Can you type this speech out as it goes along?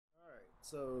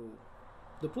So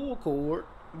the pull cord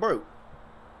broke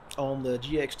on the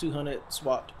GX200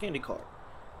 swapped Kandi cart.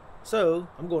 So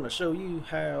I'm going to show you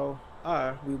how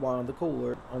I rewind the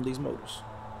cord on these motors.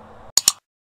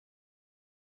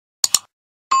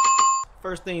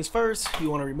 First things first, you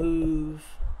want to remove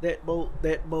that bolt,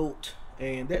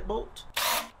 and that bolt.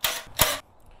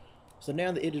 So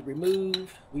now that it is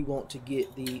removed, we want to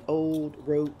get the old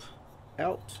rope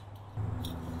out.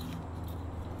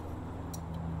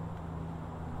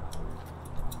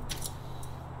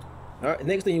 Alright, the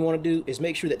next thing you want to do is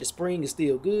make sure that the spring is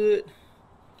still good.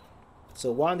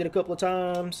 So wind it a couple of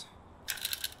times,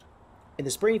 and the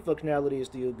spring functionality is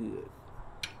still good.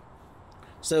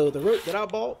 So the rope that I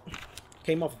bought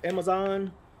came off of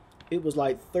Amazon. It was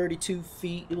like 32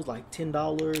 feet. It was like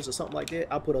 $10 or something like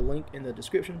that. I'll put a link in the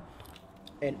description.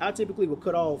 And I typically will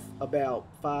cut off about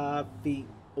 5 feet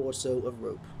or so of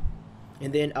rope.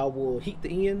 And then I will heat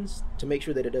the ends to make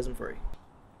sure that it doesn't fray.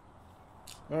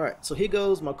 Alright, so here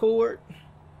goes my cord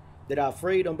that I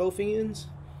frayed on both ends.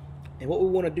 And what we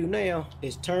want to do now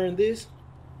is turn this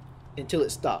until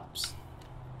it stops.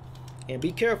 And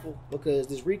be careful, because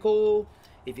this recoil,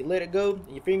 if you let it go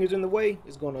and your finger's in the way,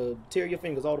 it's going to tear your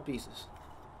fingers all to pieces.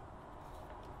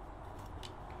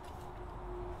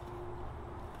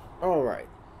 Alright,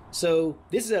 so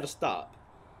this is at a stop.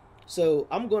 So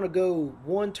I'm going to go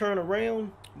one turn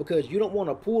around, because you don't want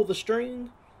to pull the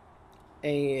string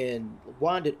and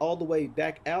wind it all the way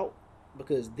back out,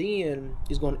 because then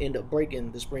it's going to end up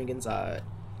breaking the spring inside.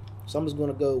 So I'm just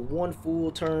going to go one full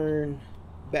turn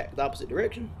back the opposite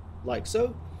direction, like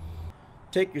so.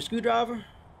 Take your screwdriver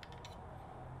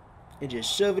and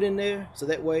just shove it in there, so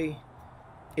that way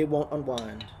it won't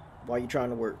unwind while you're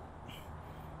trying to work.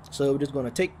 So we're just going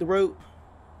to take the rope,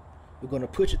 we're going to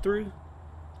push it through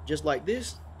just like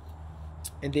this,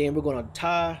 and then we're going to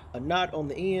tie a knot on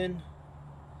the end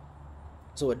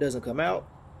so it doesn't come out.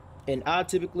 And I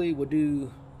typically would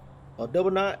do a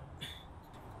double knot,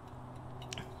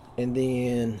 and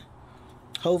then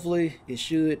hopefully it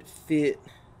should fit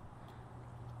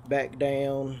back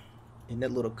down in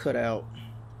that little cutout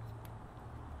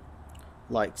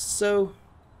like so.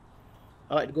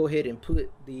 I like to go ahead and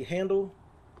put the handle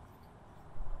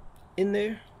in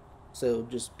there, so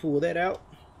just pull that out,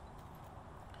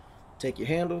 take your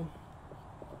handle,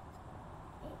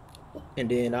 and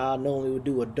then I normally would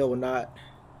do a double knot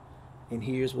in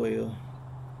here as well.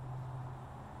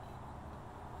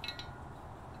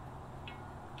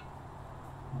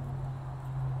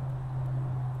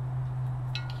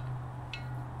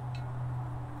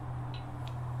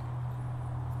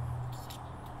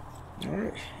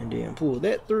 Alright, and then pull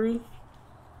that through.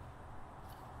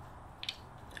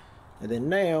 And then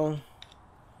now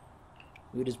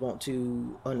we just want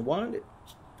to unwind it.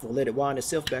 We'll let it wind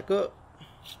itself back up.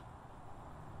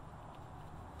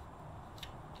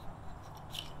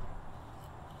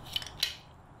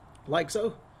 Like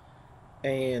so.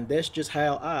 And that's just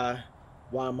how I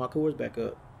wind my cords back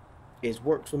up. It's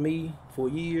worked for me for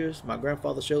years. My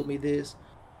grandfather showed me this.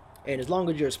 And as long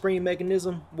as your spring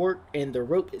mechanism worked and the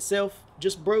rope itself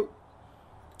just broke,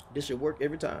 this should work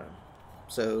every time.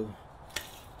 So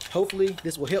hopefully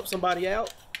this will help somebody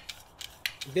out.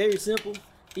 Very simple,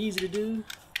 easy to do.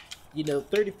 You know,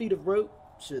 30 feet of rope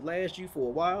should last you for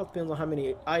a while. Depends on how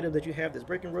many items that you have that's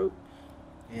breaking rope.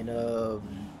 And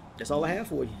that's all I have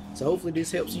for you. So hopefully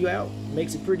this helps you out,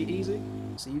 makes it pretty easy.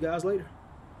 See you guys later.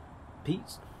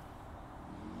 Peace.